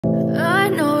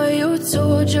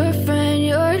told your friend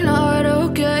you're not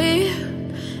okay?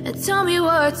 And tell me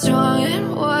what's wrong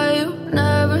and why you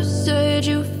never said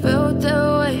you felt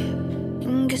that way.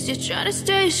 And guess you're trying to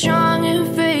stay strong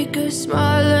and fake a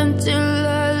smile until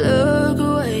I look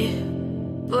away.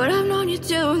 But I've known you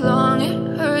too long,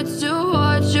 it hurts to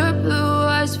watch your blue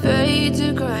eyes fade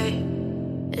to gray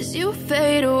as you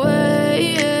fade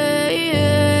away,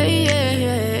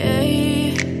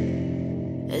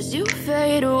 as you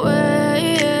fade away.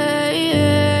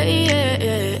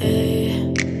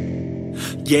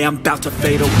 Yeah, I'm about to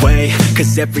fade away,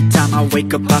 cause every time I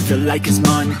wake up I feel like it's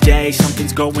Monday.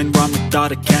 Something's going wrong with all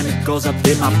the chemicals up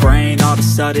in my brain. All of a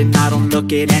sudden I don't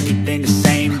look at anything the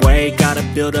same way. Got a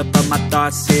build up of my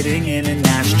thoughts sitting in an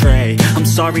ashtray. I'm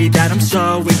sorry that I'm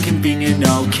so inconvenient,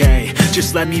 okay?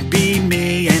 Just let me be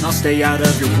me and I'll stay out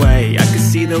of your way. I can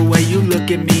see the way you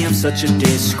look at me, I'm such a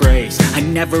disgrace. I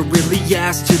never really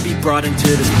asked to be brought into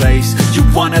this place. You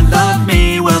wanna love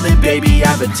me? Well then baby,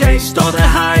 have a taste. All the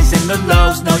highs and the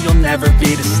lows, no, you'll never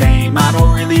be the same. I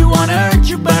don't really wanna hurt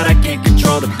you, but I can't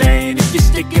control the pain. If you're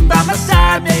sticking by my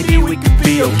side, maybe we could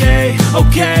be okay.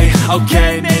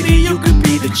 Okay, maybe you could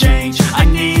be the change I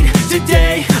need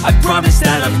today. I promise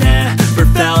that I've never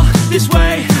felt this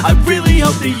way. I really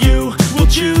hope that you will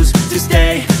choose to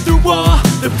stay through all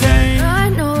the pain. I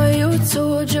know you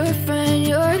told your friend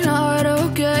you're not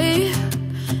okay.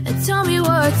 And tell me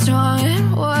what's wrong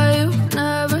and why you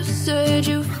never said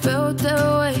you felt that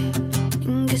way.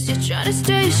 Guess you're trying to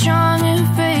stay strong and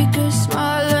fake a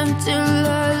smile until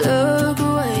I look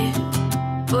away.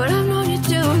 But I've known you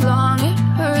too long, it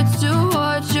hurts to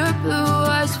watch your blue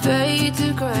eyes fade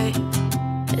to gray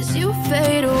as you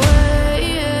fade away,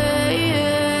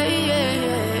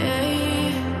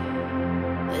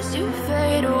 as you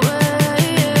fade away,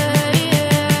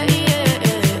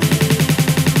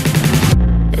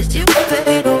 as you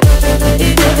fade away.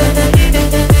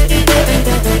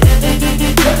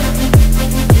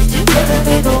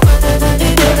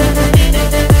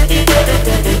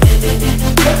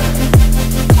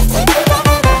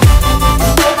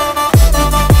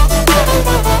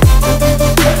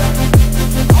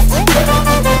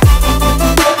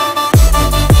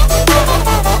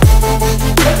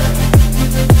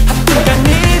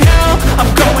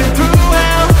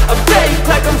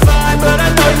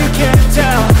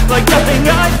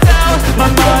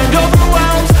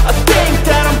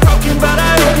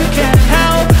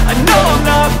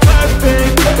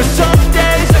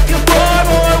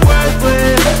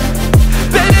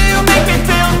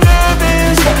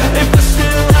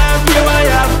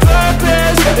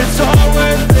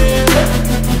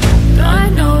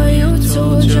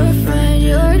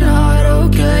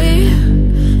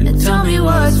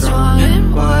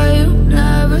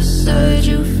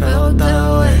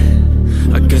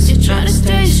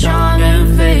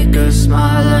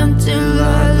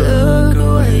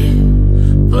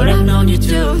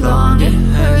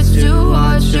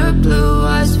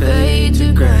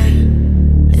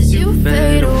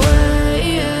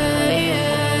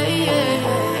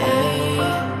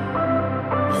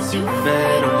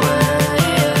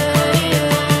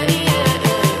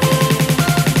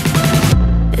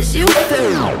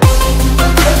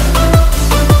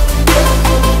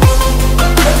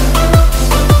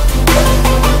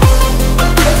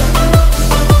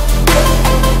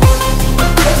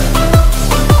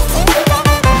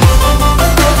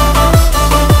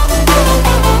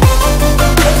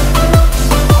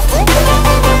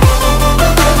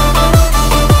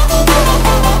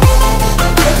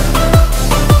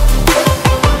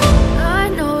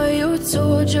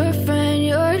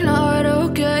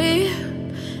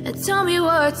 Tell me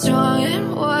what's wrong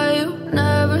and why you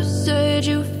never said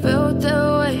you felt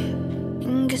that way.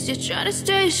 And guess you're trying to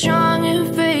stay strong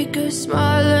and fake a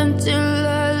smile until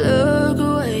I look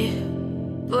away.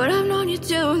 But I've known you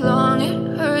too long,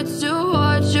 it hurts to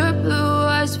watch your blue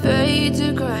eyes fade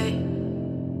to gray